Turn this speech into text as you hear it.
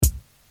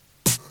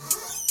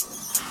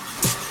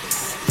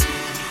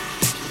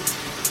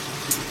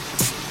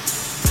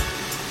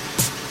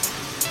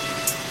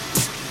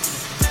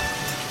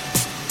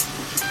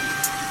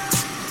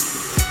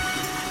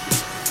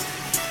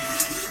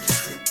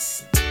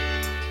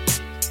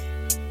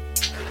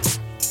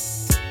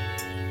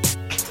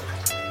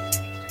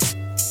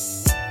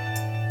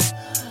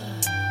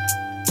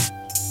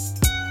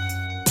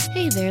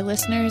there,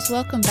 listeners.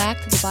 Welcome back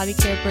to the Body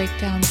Care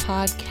Breakdown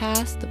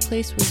podcast, the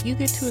place where you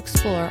get to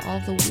explore all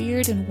the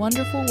weird and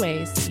wonderful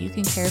ways that you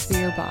can care for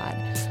your bod.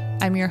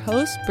 I'm your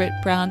host, Britt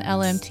Brown,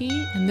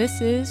 LMT, and this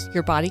is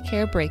your Body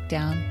Care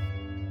Breakdown.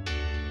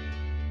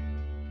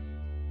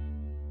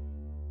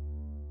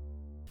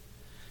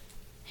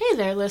 Hey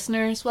there,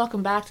 listeners.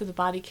 Welcome back to the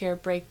Body Care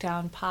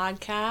Breakdown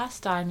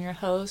podcast. I'm your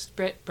host,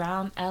 Britt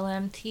Brown,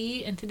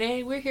 LMT, and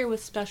today we're here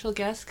with special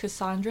guest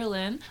Kassaundra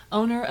Lynn,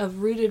 owner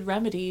of Rooted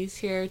Remedies,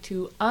 here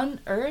to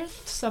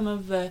unearth some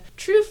of the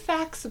true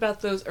facts about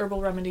those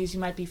herbal remedies you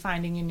might be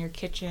finding in your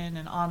kitchen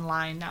and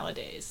online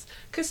nowadays.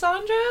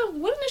 Kassaundra,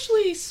 what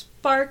initially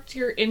sparked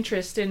your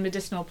interest in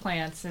medicinal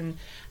plants, and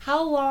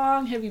how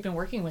long have you been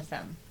working with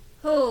them?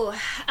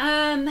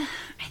 I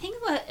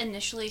think what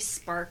initially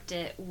sparked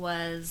it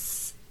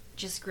was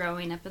just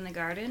growing up in the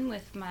garden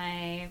with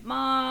my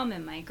mom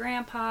and my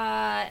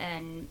grandpa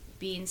and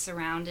being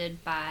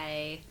surrounded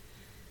by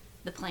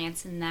the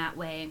plants in that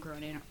way and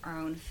growing our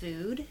own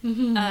food.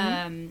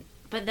 Mm-hmm.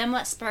 But then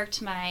what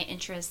sparked my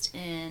interest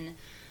in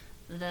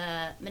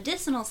the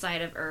medicinal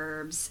side of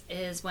herbs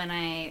is when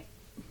I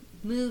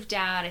moved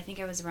out. I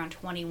think I was around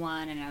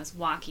 21 and I was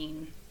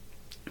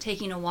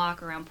taking a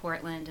walk around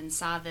Portland and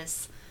saw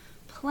this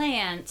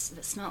plant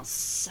that smelled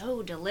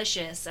so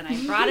delicious, and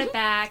I brought it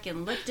back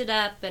and looked it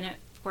up, and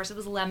of course it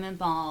was lemon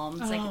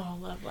balm. It's I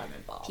love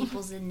lemon balm.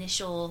 People's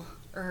initial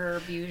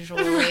herb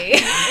usually.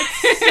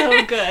 It's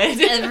so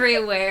good.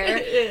 Everywhere.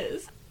 It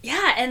is.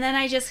 Yeah, and then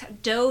I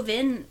just dove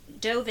into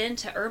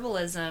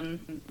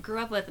herbalism. Grew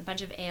up with a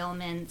bunch of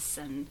ailments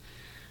and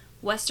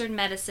Western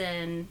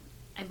medicine.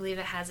 I believe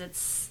it has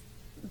its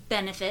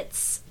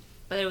benefits,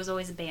 but it was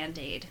always a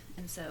Band-Aid.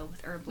 And so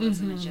with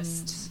herbalism, it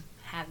just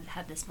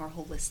had this more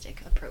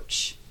holistic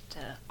approach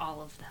to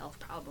all of the health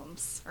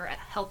problems or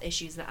health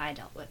issues that I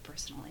dealt with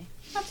personally.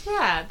 That's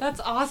rad. That's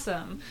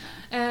awesome.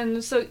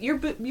 And so your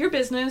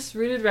business,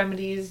 Rooted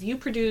Remedies, you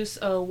produce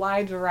a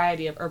wide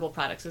variety of herbal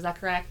products. Is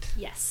that correct?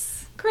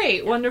 Yes.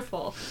 Great. Yeah.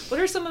 Wonderful. What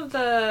are some of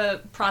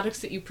the products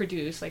that you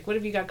produce? Like, what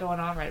have you got going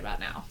on right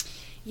about now?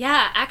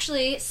 Yeah,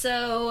 actually,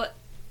 so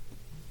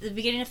the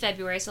beginning of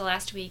February, so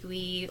last week,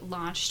 we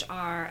launched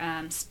our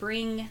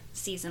spring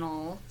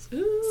seasonals,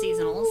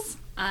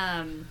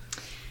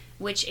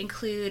 which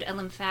include a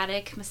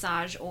lymphatic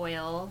massage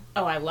oil.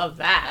 Oh, I love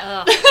that.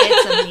 Oh,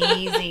 it's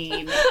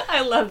amazing.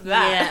 I love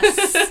that.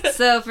 Yes.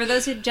 So for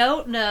those who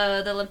don't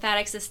know, the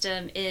lymphatic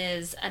system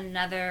is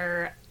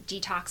another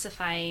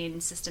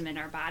detoxifying system in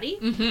our body.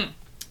 Mm-hmm.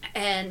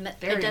 And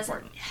very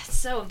important.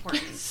 So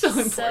important. So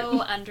important. So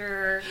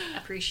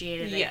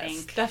underappreciated, yes, I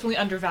think. Definitely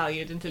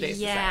undervalued in today's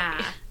society.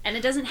 Yeah. And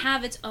it doesn't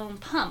have its own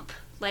pump.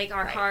 Like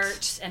our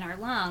heart and our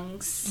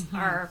lungs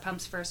are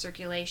pumps for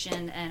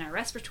circulation and our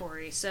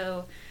respiratory.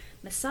 So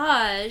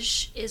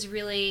massage is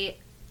really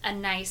a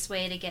nice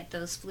way to get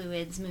those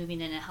fluids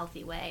moving in a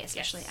healthy way,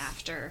 especially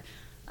after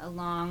a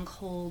long,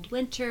 cold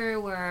winter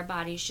where our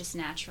bodies just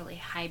naturally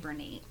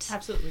hibernate.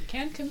 Absolutely.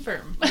 Can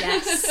confirm.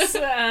 Yes.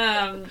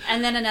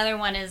 And then another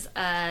one is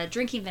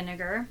drinking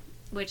vinegar,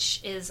 which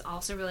is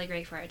also really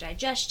great for our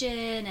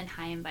digestion and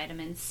high in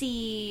vitamin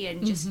C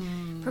and just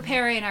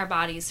preparing our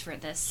bodies for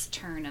this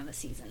turn of the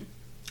season.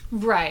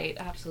 Right,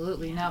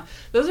 absolutely. Yeah. Now,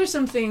 those are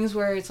some things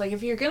where it's like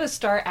if you're going to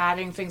start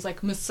adding things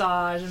like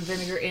massage and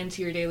vinegar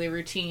into your daily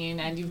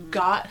routine and you've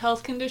got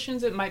health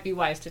conditions, it might be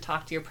wise to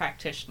talk to your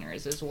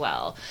practitioners as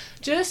well,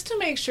 just to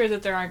make sure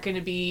that there aren't going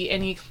to be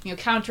any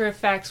counter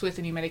effects with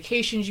any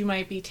medications you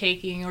might be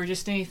taking or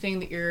just anything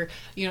that your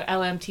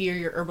LMT or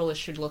your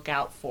herbalist should look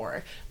out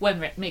for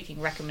when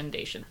making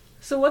recommendations.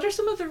 So what are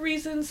some of the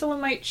reasons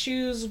someone might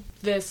choose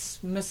this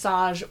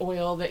massage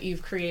oil that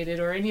you've created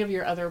or any of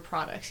your other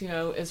products,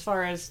 as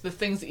far as the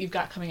things that you've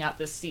got coming out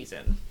this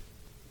season?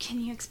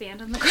 Can you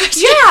expand on the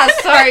question? Yeah,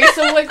 sorry.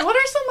 So, what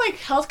are some,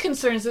 health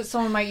concerns that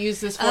someone might use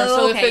this for?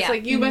 Oh, if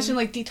it's, you mentioned,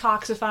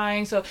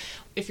 detoxifying. So,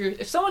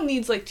 if someone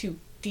needs, to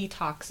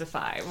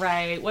detoxify,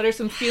 right? What are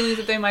some feelings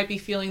that they might be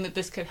feeling that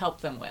this could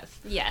help them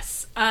with?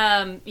 Yes.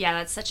 Yeah,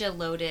 that's such a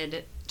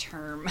loaded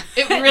term.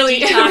 It really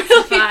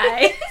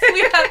detoxify.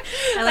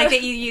 I like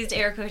that you used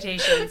air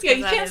quotations. Yeah,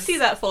 you can't see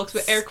that, folks,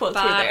 but air quotes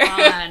were there.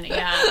 On,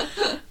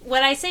 yeah.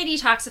 When I say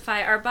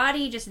detoxify, our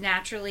body just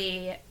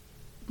naturally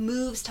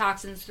moves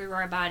toxins through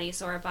our body,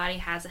 so our body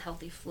has a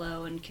healthy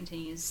flow and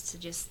continues to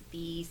just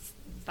be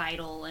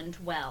vital and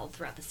well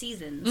throughout the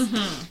seasons.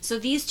 Mm-hmm. So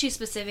these two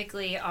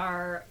specifically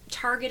are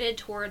targeted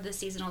toward the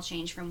seasonal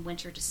change from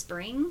winter to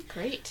spring.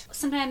 Great.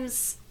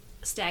 Sometimes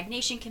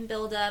stagnation can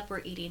build up.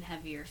 We're eating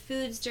heavier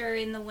foods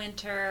during the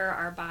winter.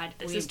 Our body,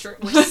 we're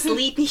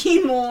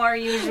sleeping more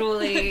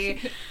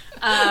usually.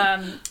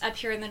 Up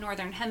here in the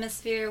northern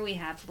hemisphere, we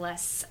have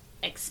less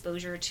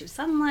exposure to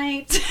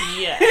sunlight.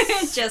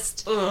 Yes.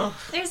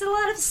 There's a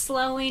lot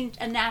of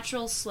a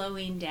natural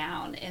slowing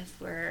down if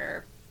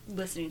we're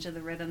listening to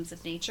the rhythms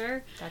of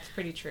nature. That's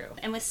pretty true.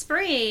 And with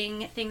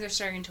spring, things are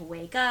starting to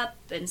wake up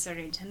and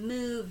starting to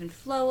move and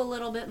flow a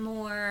little bit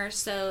more.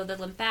 So the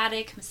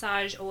lymphatic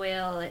massage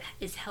oil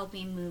is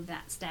helping move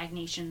that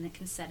stagnation that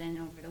can set in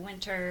over the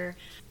winter.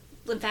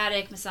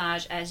 lymphatic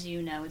massage, as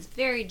you know, is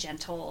very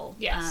gentle.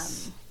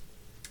 Yes.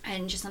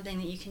 And just something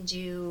that you can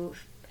do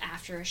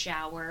after a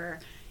shower.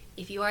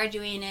 If you are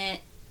doing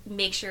it,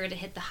 make sure to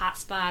hit the hot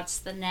spots,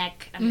 the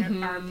neck,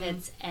 under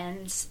armpits,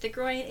 and the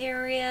groin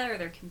area, or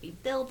there can be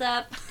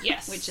buildup.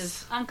 Yes. Which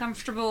is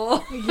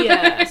uncomfortable.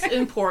 Yes,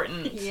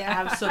 important. Yeah.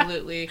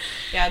 Absolutely.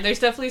 Yeah, there's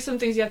definitely some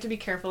things you have to be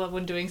careful of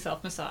when doing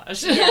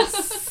self-massage.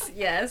 Yes.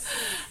 Yes.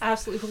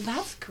 Absolutely. Well,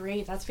 that's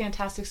great. That's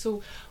fantastic.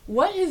 So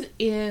what is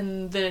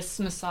in this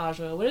massage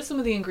oil? What are some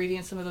of the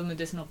ingredients, some of the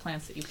medicinal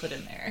plants that you put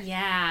in there?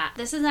 Yeah.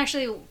 This is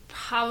actually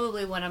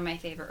probably one of my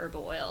favorite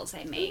herbal oils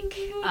I make.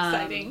 Ooh,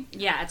 exciting.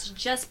 Yeah, it's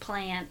just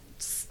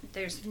plants.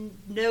 There's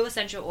no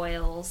essential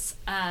oils.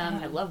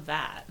 I love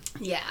that.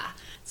 Yeah.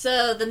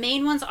 So the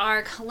main ones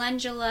are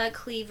calendula,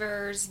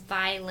 cleavers,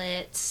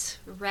 violet,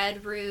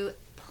 red root,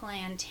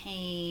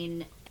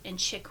 plantain, and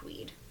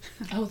chickweed.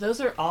 Oh,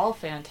 those are all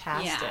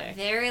fantastic. Yeah,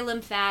 very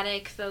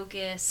lymphatic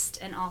focused,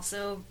 and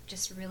also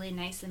just really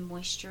nice and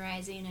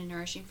moisturizing and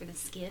nourishing for the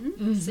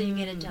skin. So you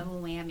get a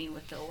double whammy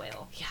with the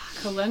oil. Yeah,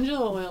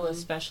 calendula oil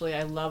especially,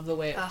 I love the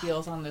way it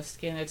feels on the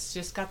skin. It's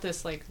just got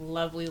this like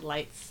lovely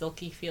light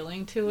silky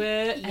feeling to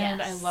it. Yes.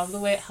 And I love the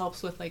way it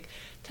helps with like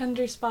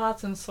tender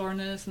spots and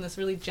soreness in this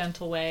really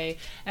gentle way.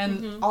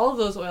 And all of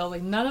those oils,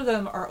 like none of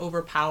them are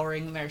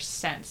overpowering in their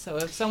scent. So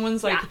if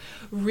someone's like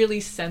really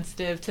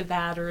sensitive to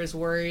that or is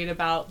worried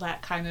about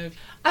that kind of,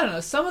 I don't know,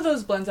 some of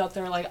those blends out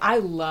there, like I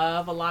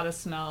love a lot of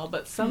smell,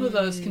 but some of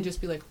those can just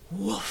be like,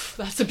 woof,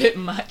 that's a bit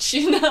much,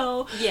 you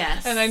know?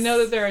 Yes. And I know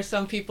that there are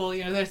some people,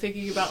 you know, they're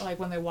thinking about like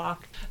when they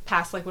walk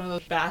past like one of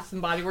those Bath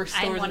and Body Works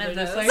stores and they're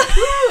just like,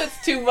 ooh,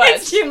 it's too much.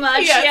 It's too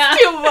much, yeah.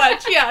 It's too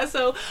much, yeah.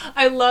 So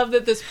I love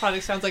that this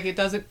product sounds like it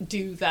doesn't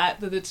do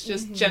that it's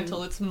just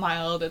gentle, it's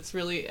mild, it's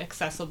really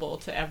accessible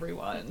to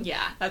everyone.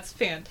 Yeah. That's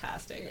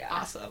fantastic. Yeah.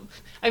 Awesome.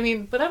 I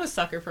mean, but I'm a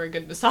sucker for a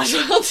good massage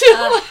oil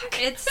too.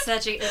 It's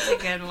a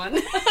good one.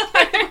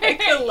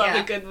 I love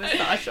a good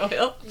massage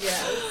oil.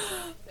 Yeah.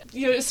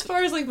 You know, as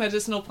far as like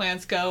medicinal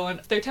plants go, and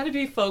there tend to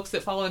be folks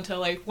that fall into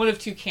like one of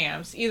two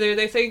camps. Either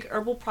they think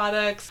herbal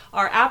products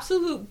are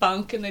absolute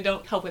bunk and they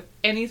don't help with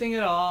anything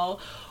at all,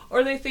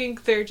 or they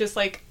think they're just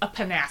like a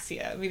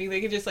panacea, meaning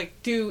they can just like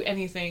do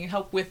anything,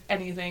 help with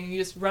anything. You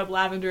just rub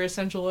lavender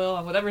essential oil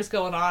on whatever's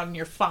going on and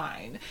you're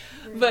fine.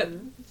 But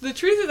the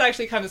truth is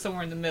actually kind of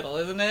somewhere in the middle,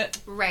 isn't it?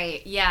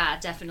 Right, yeah,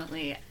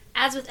 definitely.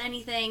 As with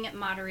anything,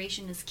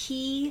 moderation is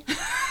key.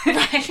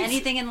 Right.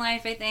 Anything in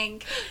life, I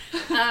think.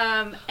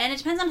 And it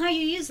depends on how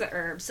you use the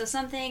herbs. So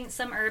some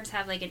herbs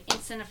have like an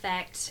instant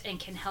effect and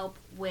can help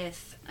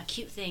with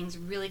acute things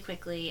really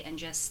quickly and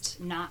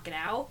just knock it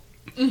out.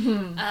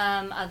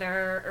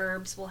 Other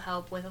herbs will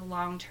help with a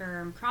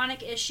long-term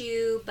chronic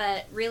issue,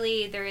 but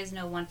really there is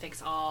no one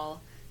fix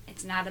all.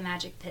 It's not a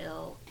magic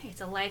pill.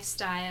 It's a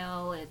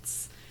lifestyle.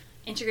 It's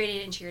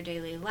integrated into your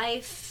daily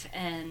life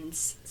and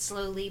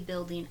slowly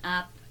building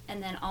up.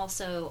 And then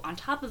also on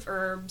top of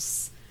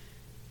herbs,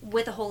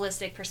 with a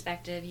holistic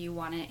perspective, you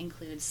want to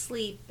include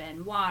sleep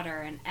and water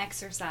and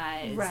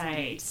exercise.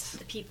 Right. And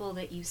the people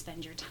that you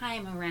spend your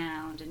time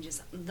around and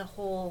just the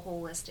whole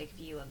holistic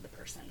view of the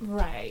person.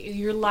 Right.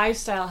 Your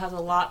lifestyle has a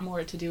lot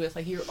more to do with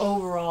like your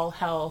overall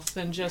health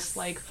than just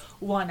like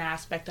one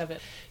aspect of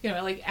it. You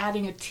know, like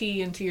adding a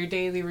tea into your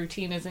daily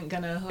routine isn't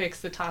going to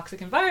fix the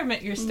toxic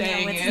environment you're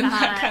staying in.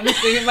 Not. That kind of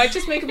thing. It might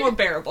just make it more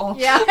bearable.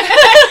 Yeah.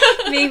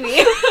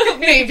 Maybe.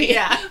 Maybe.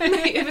 Yeah.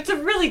 If it's a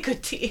really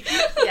good tea.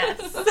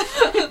 Yes.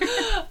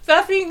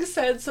 That being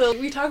said, so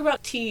we talk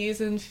about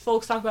teas and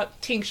folks talk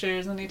about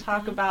tinctures and they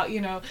talk about, you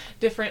know,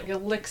 different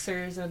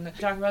elixirs and they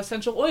talk about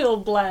essential oil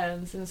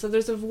blends. And so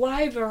there's a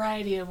wide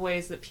variety of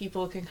ways that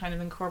people can kind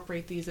of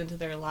incorporate these into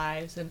their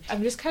lives. And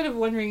I'm just kind of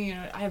wondering, you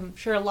know, I'm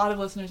sure a lot of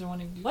listeners are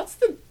wondering, what's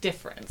the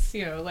difference?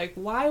 You know, like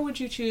why would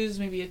you choose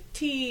maybe a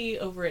tea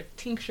over a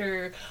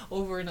tincture,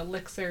 over an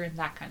elixir and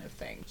that kind of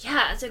thing?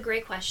 Yeah, that's a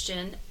great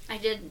question. I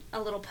did a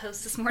little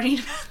post this morning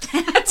about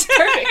that.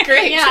 Perfect,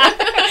 great. Yeah.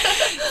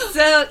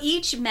 So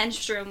each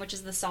menstruum, which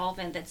is the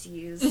solvent that's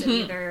used, in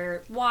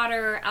either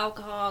water,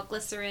 alcohol,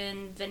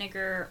 glycerin,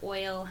 vinegar,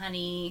 oil,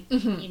 honey,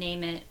 you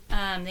name it,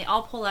 they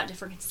all pull out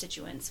different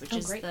constituents, which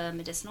is the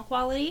medicinal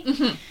quality.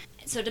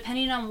 So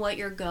depending on what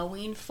you're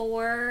going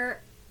for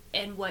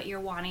and what you're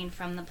wanting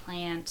from the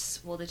plant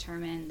will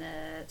determine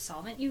the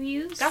solvent you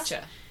use.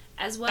 Gotcha.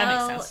 As well,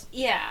 that makes sense.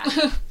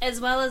 Yeah.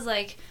 As well as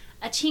like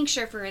a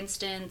tincture, for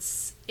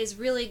instance, is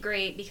really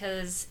great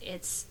because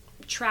it's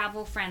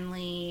travel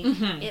friendly.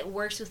 It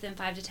works within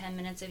 5 to 10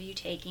 minutes of you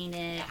taking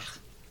it.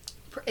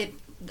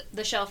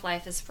 The shelf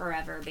life is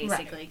forever,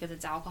 basically, because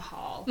it's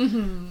alcohol.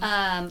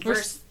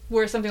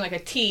 Where something like a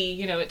tea,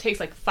 you know, it takes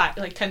like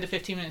 10 to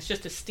 15 minutes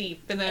just to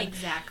steep, and then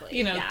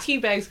you know, tea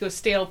bags go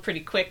stale pretty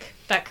quick,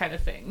 that kind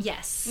of thing.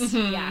 Yes.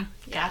 Yeah.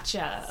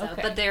 Gotcha. So,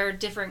 okay. But there are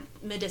different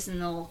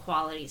medicinal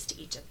qualities to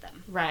each of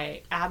them.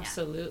 Right.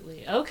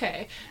 Absolutely. Yeah.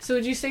 Okay. So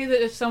would you say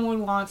that if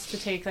someone wants to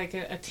take like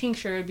a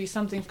tincture, it'd be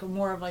something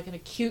more of like an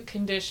acute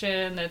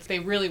condition that they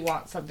really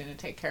want something to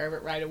take care of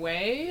it right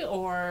away,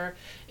 or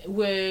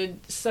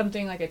would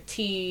something like a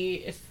tea,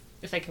 if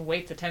if they can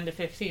wait the 10 to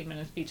 15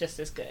 minutes, be just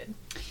as good?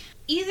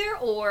 Either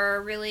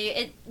or, really.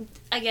 It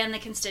again, the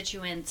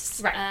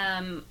constituents.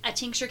 Right. A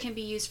tincture can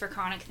be used for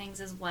chronic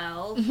things as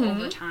well Mm-hmm.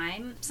 over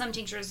time. Some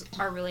tinctures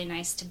are really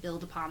nice to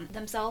build upon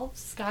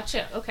themselves.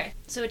 Gotcha. Okay.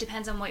 So it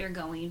depends on what you're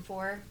going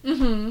for.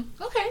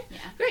 Mm-hmm. Okay. Yeah.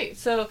 Great.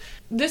 So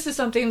this is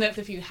something that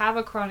if you have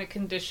a chronic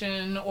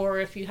condition or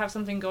if you have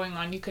something going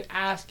on, you could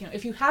ask,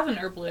 if you have an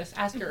herbalist,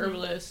 ask your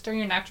herbalist or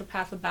your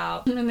naturopath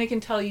about, and they can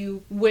tell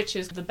you which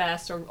is the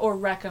best or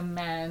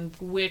recommend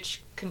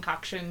which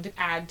concoction to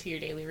add to your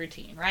daily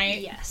routine, right?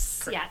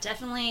 Yes. Yeah,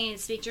 definitely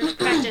speak to your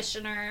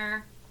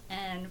practitioner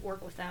and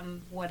work with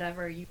them,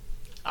 whatever you...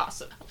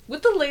 Awesome.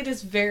 With the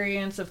latest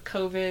variants of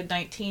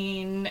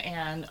COVID-19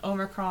 and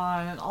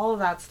Omicron and all of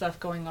that stuff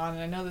going on,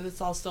 and I know that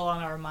it's all still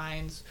on our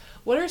minds,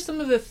 what are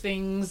some of the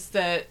things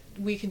that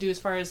we can do as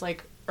far as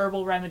like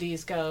herbal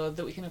remedies go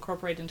that we can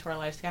incorporate into our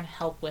lives to kind of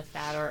help with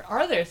that? Or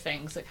are there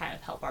things that kind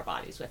of help our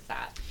bodies with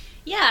that?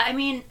 Yeah, I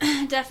mean,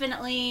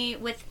 definitely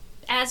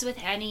as with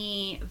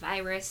any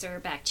virus or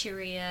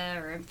bacteria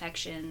or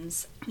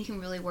infections, we can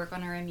really work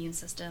on our immune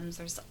systems.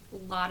 There's a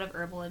lot of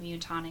herbal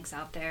immune tonics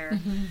out there.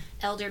 Mm-hmm.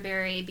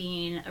 Elderberry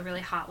being a really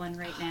hot one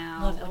right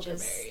now, Love which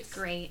elderberries. is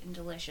great and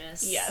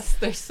delicious. Yes,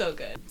 they're so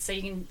good. So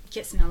you can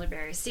get some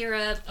elderberry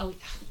syrup. Oh, yeah.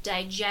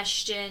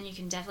 Digestion, you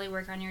can definitely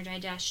work on your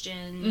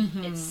digestion.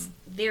 Mm-hmm. It's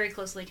very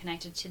closely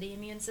connected to the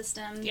immune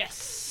system. Yes.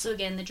 So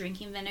again, the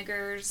drinking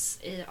vinegars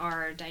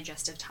are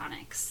digestive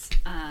tonics.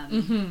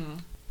 Mm-hmm.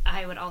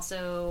 I would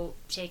also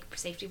take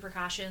safety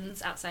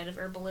precautions outside of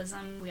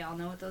herbalism. We all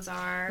know what those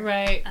are.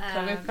 Right.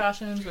 COVID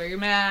precautions, wear your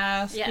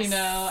mask, Yes.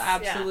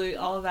 absolutely,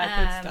 all of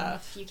that good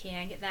stuff. You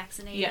can get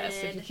vaccinated.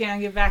 Yes, if you can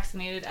get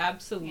vaccinated,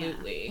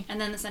 absolutely. Yeah. And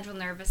then the central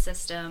nervous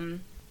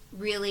system,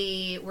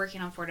 really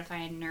working on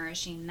fortifying and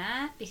nourishing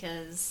that,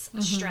 because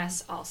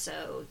stress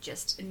also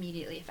just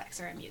immediately affects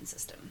our immune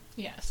system.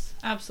 Yes,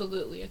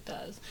 absolutely it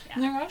does. Yeah.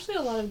 And there are actually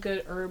a lot of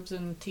good herbs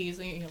and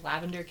teas,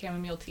 lavender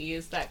chamomile tea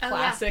is that Oh,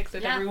 classic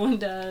that everyone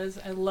does.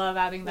 I love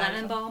adding that.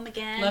 Lemon balm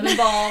again. Lemon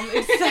balm,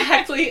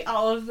 exactly,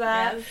 all of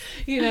that.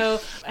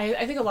 Yes.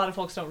 I think a lot of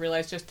folks don't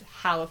realize just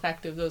how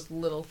effective those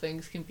little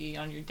things can be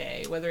on your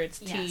day, whether it's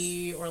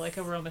tea or like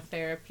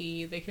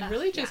aromatherapy. They can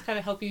really just kind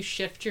of help you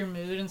shift your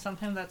mood, and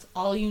sometimes that's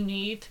all you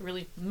need to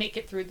really make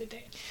it through the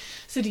day.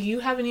 So do you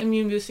have any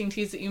immune boosting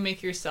teas that you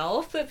make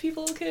yourself that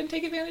people can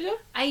take advantage of?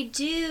 I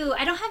do.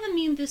 I don't have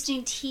immune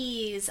boosting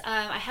teas.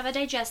 I have a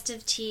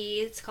digestive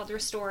tea. It's called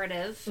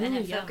Restorative, and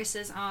it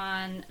focuses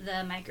on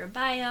the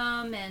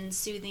microbiome and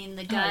soothing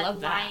the gut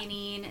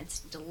lining. It's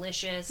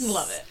delicious.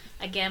 Love it.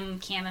 Again,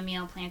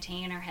 chamomile,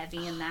 plantain are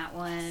heavy in that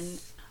one.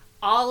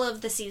 All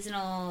of the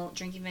seasonal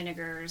drinking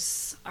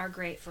vinegars are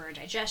great for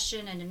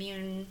digestion and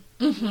immune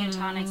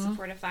tonics and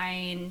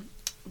fortifying.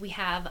 We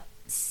have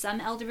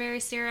some elderberry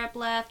syrup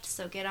left,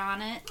 so get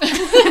on it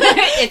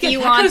if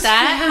you want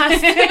that.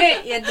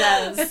 It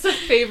does. It's a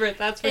favorite,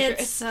 that's for sure.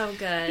 It's so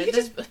good. You can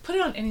just put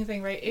it on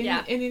anything, right? In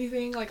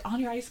anything, like on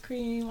your ice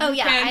cream, on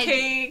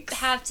pancakes. I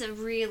have to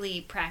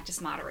really practice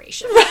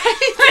moderation.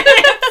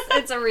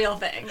 It's a real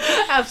thing.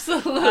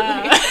 Absolutely.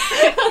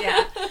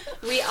 Yeah.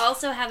 We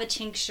also have a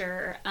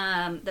tincture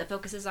that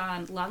focuses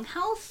on lung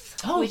health,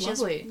 which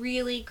lovely. is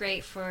really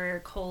great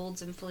for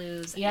colds and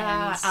flus.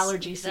 Yeah, and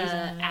allergy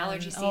season.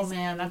 Allergy season. Oh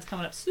man, that's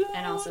coming up soon.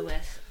 And also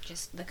with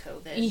just the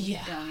COVID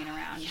going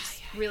around.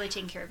 Really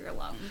taking care of your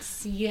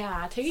lungs.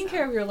 Yeah, taking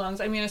care of your lungs.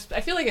 I mean,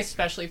 I feel like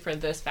especially for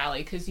this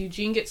valley, because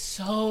Eugene gets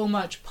so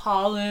much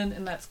pollen,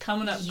 and that's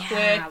coming up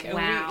quick. And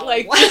wow.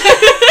 we,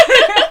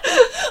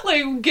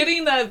 like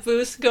getting that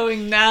boost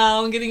going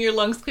now and getting your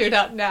lungs cleared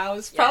out now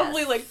is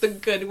probably like the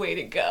good way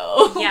to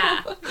go.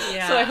 Yeah.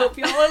 So I hope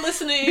y'all are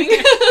listening.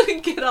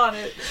 Get on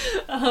it.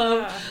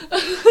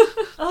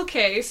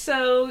 Okay,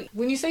 so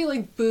when you say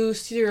like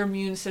boost your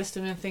immune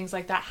system and things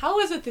like that, how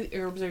is it that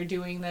herbs are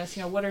doing this?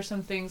 What are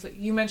some things that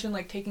you mentioned,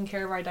 like taking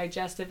care of our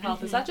digestive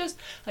health? Is that just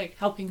like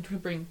helping to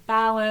bring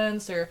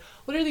balance, or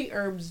what are the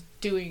herbs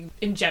doing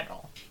in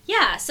general?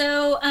 Yeah,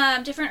 so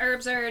different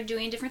herbs are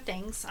doing different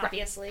things,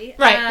 obviously.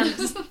 Right.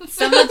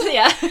 Some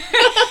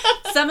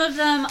of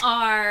them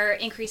are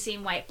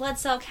increasing white blood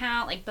cell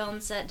count, like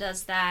bone set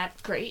does that.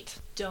 Great.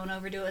 Don't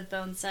overdo it with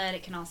bone set.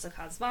 It can also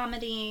cause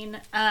vomiting.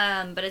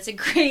 But it's a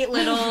great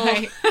little,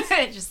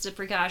 just a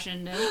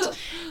precaution note.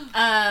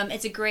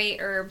 It's a great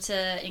herb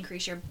to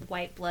increase your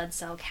white blood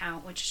cell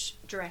count, which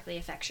directly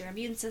affects your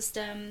immune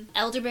system.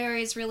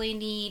 Elderberry is really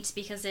neat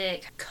because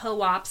it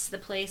co-ops the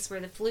place where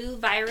the flu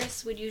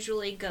virus would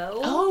usually go.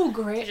 Oh,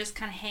 great. It just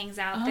kind of hangs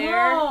out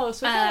there. Oh,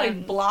 so it kind of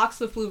like blocks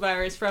the flu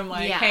virus from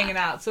hanging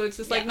out. So it's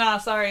just like, nah,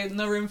 sorry,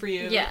 no room for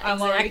you. Yeah,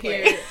 I'm already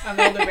here. I'm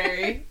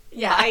elderberry.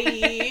 Yeah.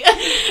 Bye.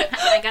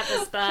 I got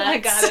this bud. I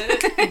got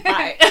it.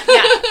 Bye.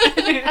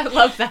 Yeah. I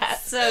love that.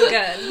 So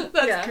good.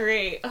 That's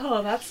great.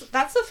 Oh,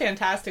 that's a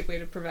fantastic way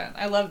to prevent.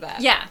 I love that.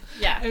 Yeah.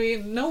 Yeah. I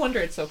mean, no wonder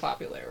it's so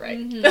popular, right?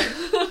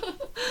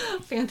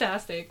 Mm-hmm.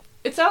 Fantastic.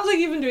 it sounds like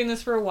you've been doing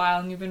this for a while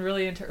and you've been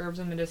really into herbs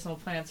and medicinal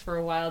plants for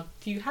a while.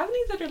 Do you have any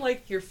that are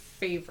like your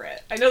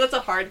favorite? I know that's a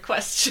hard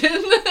question.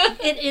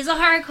 It is a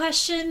hard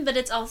question, but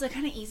it's also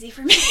kind of easy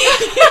for me.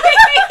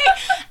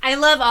 I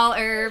love all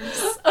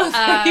herbs. Oh,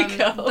 there you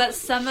go. But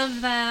some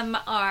of them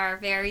are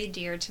very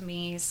dear to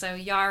me. So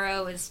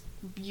yarrow is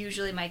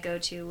usually my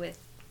go-to with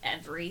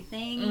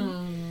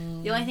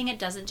everything. The only thing it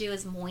doesn't do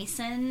is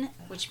moisten,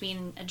 which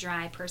being a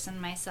dry person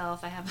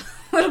myself, I have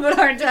a little bit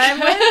hard time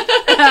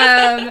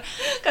with.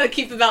 Gotta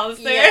keep the balance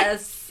there.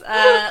 Yes.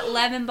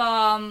 Lemon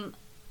balm,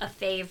 a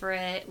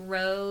favorite.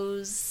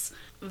 Rose.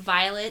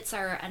 Violets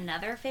are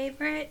another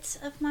favorite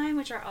of mine,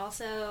 which are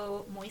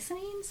also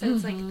moistening, so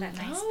it's like that nice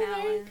balance.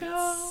 There you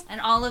go.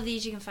 And all of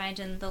these you can find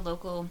in the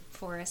local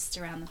forests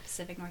around the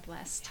Pacific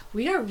Northwest.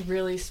 We are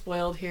really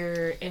spoiled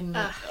here in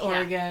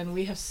Oregon. Yeah.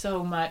 We have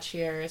so much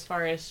here as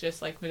far as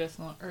just like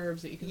medicinal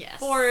herbs that you can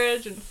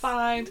forage and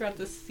find throughout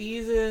the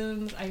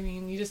seasons. I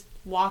mean, you just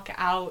walk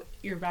out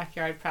your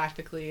backyard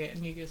practically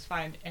and you just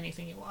find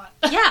anything you want.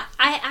 Yeah,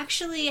 I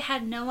actually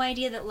had no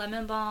idea that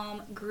lemon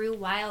balm grew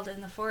wild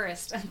in the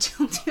forest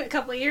until a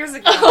couple of years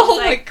ago. Oh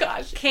my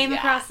gosh. Came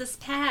across this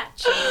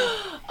patch.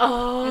 It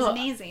was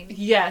amazing.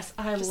 Yes,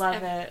 I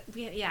love it.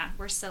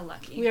 We're so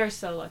lucky. We are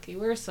so lucky.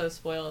 We're so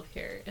spoiled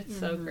here. It's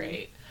so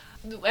great.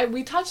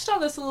 We touched on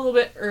this a little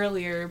bit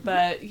earlier,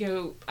 but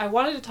I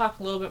wanted to talk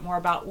a little bit more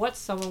about what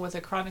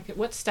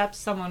steps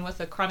someone with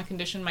a chronic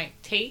condition might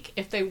take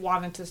if they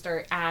wanted to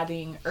start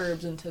adding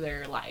herbs into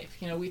their life.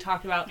 We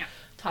talked about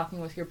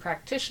talking with your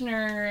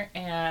practitioner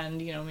and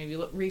maybe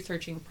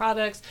researching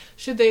products.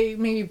 Should they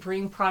maybe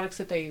bring products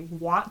that they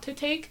want to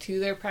take to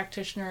their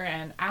practitioner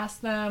and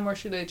ask them, or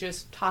should they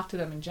just talk to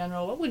them in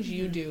general? What would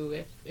you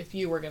do if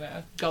you were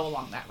gonna go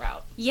along that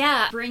route?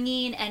 Yeah,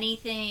 bringing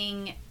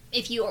anything.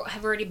 If you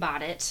have already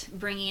bought it,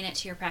 bringing it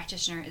to your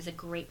practitioner is a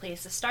great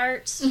place to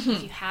start.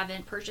 If you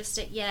haven't purchased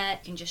it yet,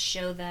 you can just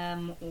show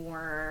them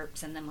or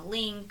send them a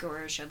link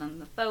or show them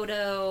the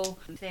photo.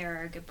 If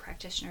they're a good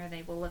practitioner,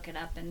 they will look it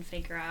up and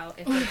figure out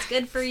if it's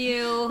good for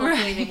you.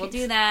 Hopefully they will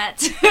do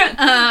that.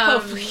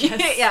 Hopefully,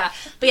 yes. Yeah.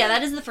 But yeah,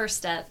 that is the first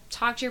step.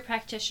 Talk to your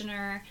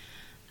practitioner.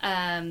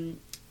 And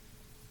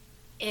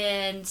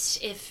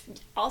if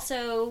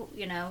also,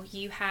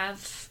 you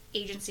have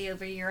agency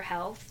over your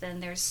health, then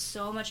there's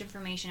so much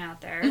information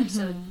out there,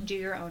 so do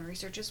your own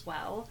research as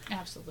well.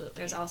 Absolutely.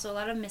 There's also a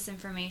lot of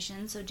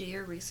misinformation, so do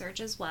your research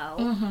as well.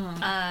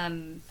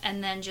 And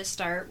then just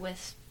start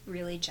with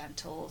really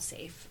gentle,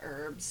 safe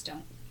herbs.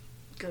 Don't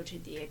go to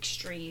the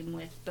extreme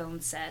with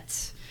bone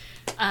set.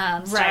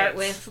 Start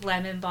with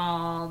lemon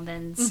balm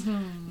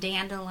and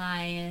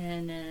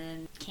dandelion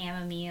and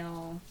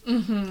chamomile,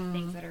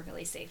 things that are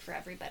really safe for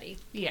everybody.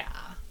 Yeah,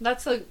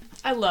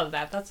 I love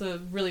that. That's a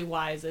really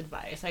wise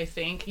advice, I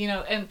think.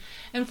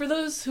 And for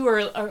those who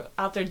are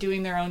out there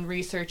doing their own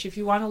research, if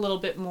you want a little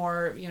bit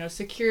more,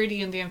 security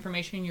in the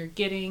information you're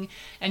getting,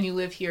 and you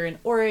live here in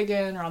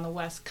Oregon or on the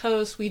West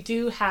Coast, we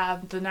do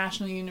have the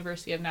National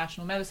University of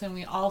Natural Medicine.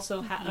 We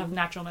also have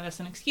Natural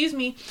Medicine,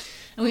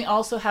 and we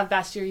also have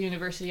Bastyr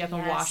University up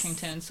in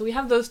Washington. So we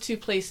have those two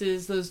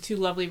places, those two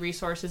lovely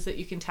resources that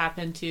you can tap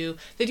into.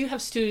 They do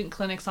have student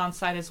clinics on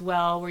site as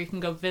well, where you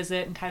can go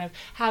visit and kind of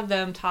have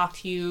them talk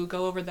to you,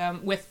 go over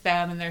with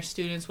them and their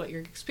students what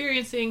you're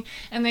experiencing,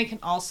 and they can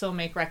also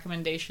make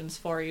recommendations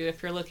for you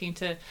if you're looking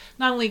to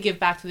not only give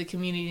back to the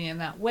community in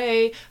that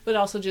way, but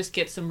also just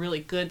get some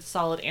really good,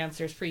 solid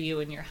answers for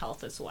you and your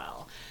health as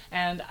well.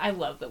 And I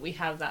love that we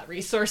have that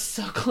resource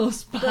so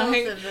close by.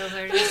 Both of those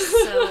are just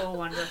so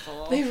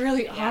wonderful. They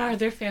really are.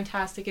 They're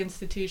fantastic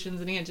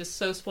institutions, and again, just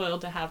so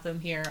spoiled to have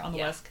them here on the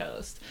West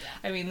Coast.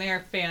 Yeah. I mean,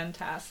 they're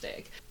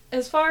fantastic.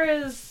 As far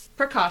as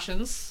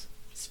precautions,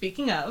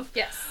 speaking of,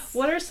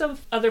 what are some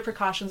other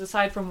precautions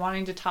aside from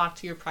wanting to talk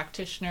to your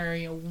practitioner?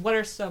 What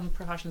are some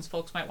precautions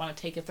folks might want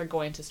to take if they're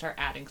going to start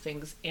adding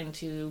things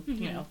into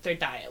their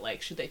diet?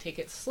 Like, should they take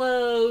it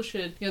slow?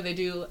 Should they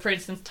do, for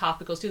instance,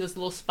 topicals? Do this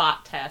little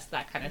spot test,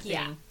 that kind of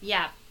thing.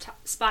 Yeah.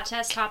 Spot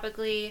test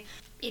topically.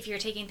 If you're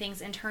taking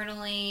things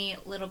internally,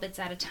 little bits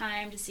at a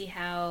time to see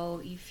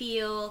how you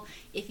feel.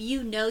 If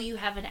you know you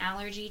have an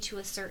allergy to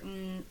a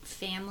certain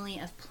family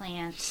of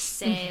plants,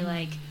 say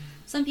like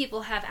some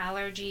people have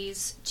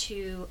allergies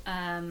to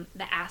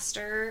the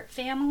aster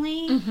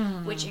family,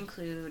 which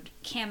include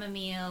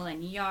chamomile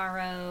and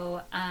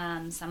yarrow,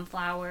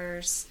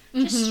 sunflowers.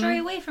 Just stray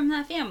away from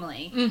that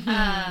family.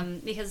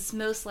 Because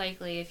most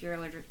likely if you're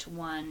allergic to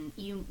one,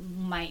 you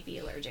might be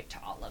allergic to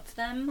all of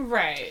them.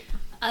 Right.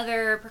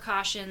 Other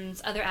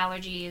precautions, other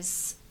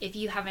allergies. If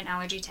you have an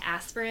allergy to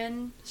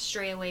aspirin,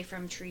 stray away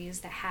from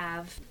trees that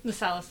have the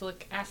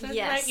salicylic acid.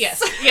 Yes. Right?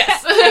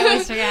 Yes. I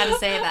always forget how to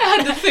say that.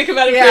 I had to think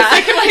about it for a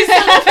second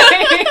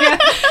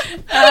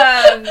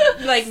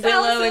myself. Like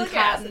willow and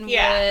cottonwood.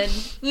 Yeah.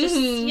 Just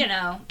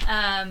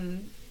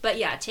but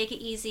yeah, take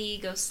it easy,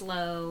 go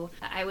slow.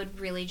 I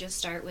would really just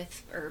start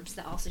with herbs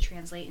that also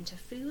translate into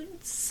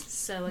foods.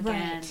 So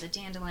again, the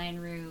dandelion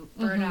root,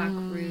 burdock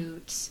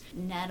root,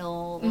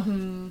 nettle.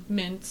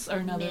 Mints are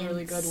another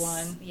really good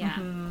one.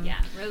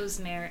 Yeah,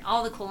 rosemary,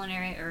 all the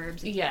culinary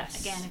herbs.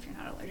 Yes. Again, if you're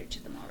not allergic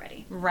to them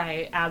already.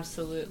 Right,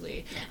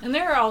 absolutely. Yeah. And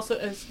there are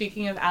also,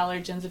 speaking of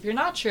allergens, if you're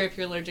not sure if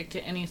you're allergic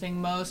to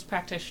anything, most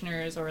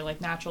practitioners or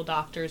like natural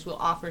doctors will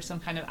offer some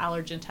kind of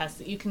allergen test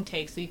that you can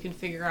take so you can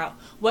figure out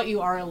what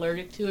you are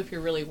allergic to if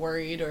you're really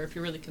worried or if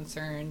you're really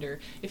concerned or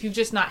if you've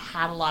just not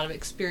had a lot of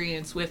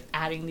experience with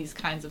adding these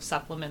kinds of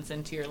supplements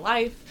into your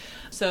life.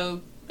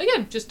 So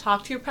again, just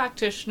talk to your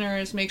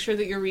practitioners, make sure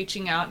that you're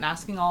reaching out and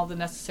asking all the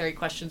necessary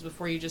questions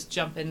before you just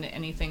jump into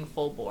anything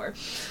full bore.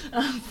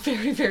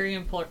 Very, very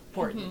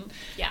important.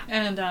 Yeah.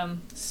 And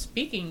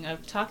speaking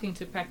of talking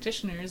to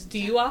practitioners, do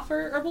you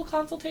offer herbal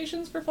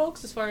consultations for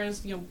folks as far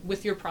as,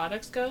 with your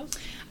products go?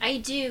 I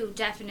do,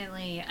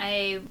 definitely.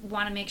 I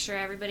want to make sure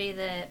everybody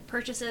that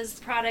purchases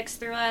products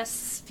through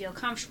us feel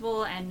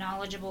comfortable and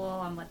knowledgeable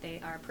on what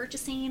they are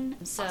purchasing.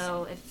 So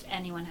awesome. If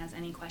anyone has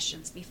any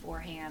questions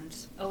beforehand,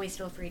 always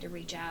feel free to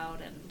reach out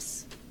and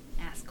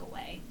ask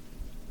away.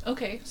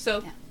 Okay,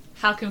 so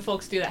how can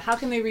folks do that? How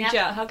can they reach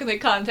out? How can they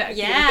contact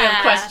you if they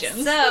have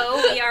questions?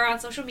 So we are on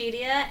social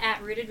media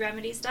at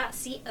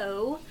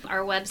rootedremedies.co. Our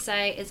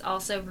website is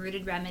also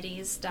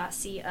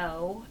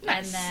rootedremedies.co. Nice.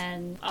 And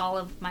then all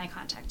of my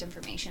contact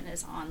information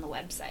is on the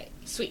website.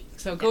 Sweet.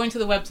 So going to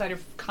the website or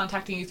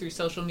contacting you through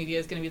social media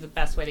is going to be the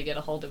best way to get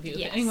a hold of you.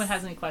 Yes. If anyone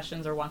has any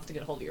questions or wants to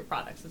get a hold of your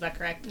products. Is that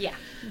correct? Yeah.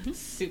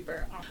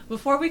 Super.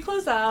 Before we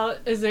close out,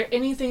 is there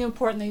anything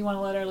important that you want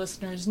to let our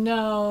listeners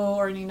know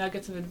or any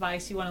nuggets of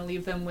advice you want to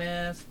leave them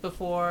with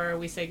before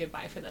we say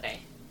goodbye for the day?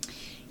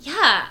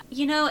 Yeah,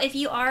 if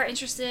you are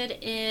interested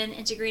in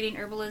integrating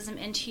herbalism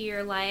into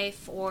your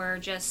life or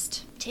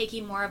just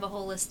taking more of a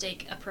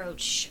holistic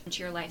approach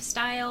to your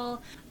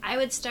lifestyle, I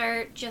would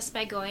start just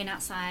by going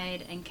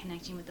outside and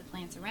connecting with the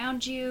plants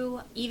around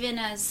you. Even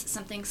as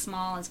something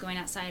small as going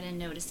outside and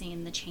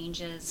noticing the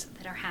changes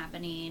that are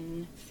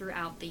happening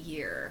throughout the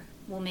year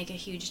will make a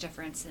huge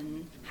difference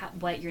in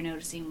what you're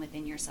noticing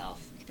within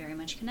yourself. Very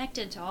much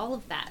connected to all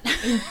of that.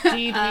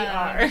 Indeed we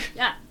are.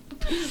 Yeah.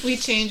 We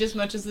change as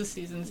much as the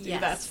seasons do, yes.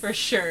 That's for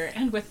sure.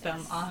 And with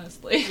them,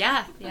 honestly.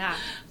 Yeah.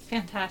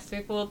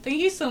 Fantastic. Well, thank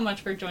you so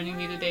much for joining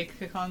me today,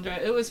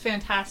 Kassaundra. It was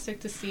fantastic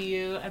to see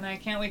you, and I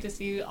can't wait to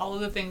see all of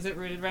the things that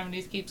Rooted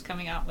Remedies keeps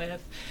coming out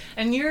with.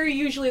 And you're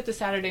usually at the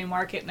Saturday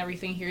market and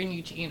everything here in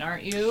Eugene,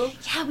 aren't you?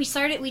 Yeah, we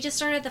just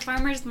started the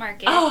farmers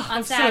market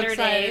on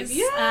Saturdays. So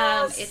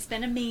yes! It's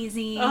been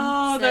amazing.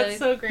 Oh, that's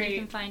so great. You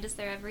can find us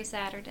there every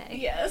Saturday.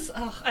 Yes.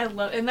 Oh, I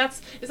love it. And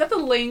is that the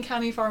Lane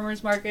County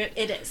Farmers Market?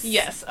 It is.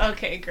 Yes.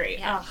 Okay, great.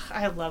 Yeah. Oh,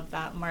 I love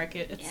that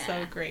market. It's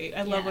so great.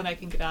 I love when I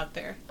can get out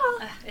there.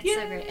 It's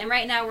so great. And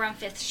right now we're on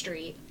 5th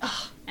Street.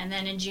 And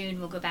then in June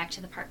we'll go back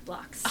to the park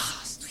blocks.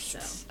 Oh,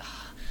 sweet. So,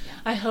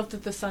 I hope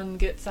that the sun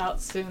gets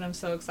out soon. I'm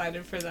so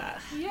excited for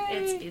that. Yay.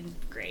 It's been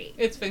great.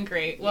 It's been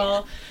great.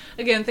 Well,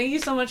 again, thank you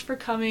so much for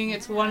coming.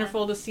 It's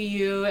wonderful to see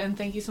you. And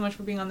thank you so much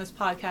for being on this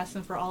podcast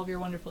and for all of your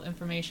wonderful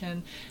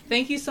information.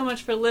 Thank you so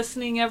much for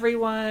listening,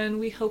 everyone.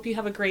 We hope you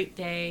have a great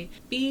day.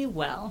 Be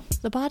well.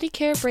 The Body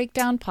Care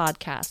Breakdown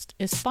podcast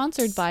is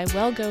sponsored by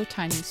WellGo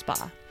Tiny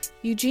Spa,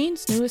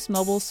 Eugene's newest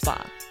mobile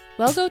spa.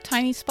 WellGo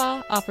Tiny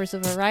Spa offers a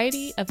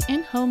variety of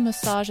in-home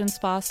massage and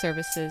spa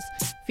services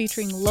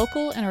featuring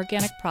local and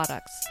organic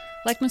products,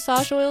 like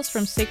massage oils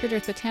from Sacred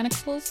Earth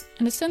Botanicals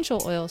and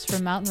essential oils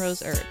from Mountain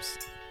Rose Herbs.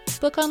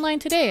 Book online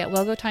today at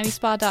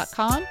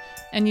wellgotiny.com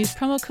and use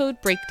promo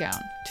code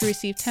BREAKDOWN to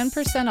receive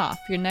 10% off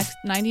your next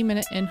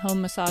 90-minute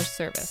in-home massage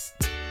service.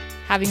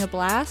 Having a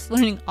blast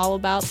learning all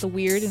about the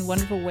weird and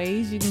wonderful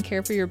ways you can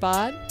care for your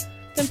bod?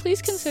 Then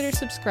please consider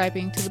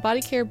subscribing to the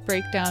Body Care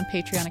Breakdown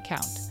Patreon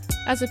account.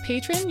 As a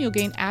patron, you'll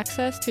gain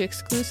access to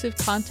exclusive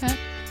content,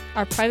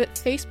 our private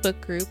Facebook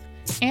group,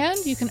 and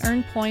you can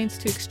earn points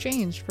to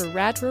exchange for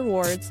rad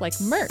rewards like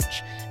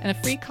merch and a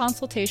free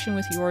consultation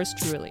with yours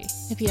truly.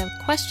 If you have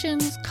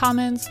questions,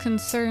 comments,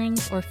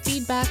 concerns, or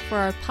feedback for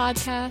our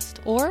podcast,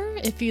 or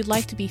if you'd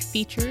like to be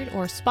featured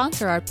or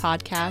sponsor our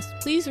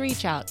podcast, please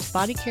reach out to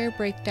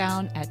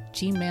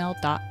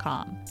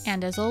bodycarebreakdown@gmail.com.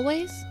 And as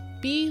always,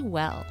 be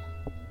well.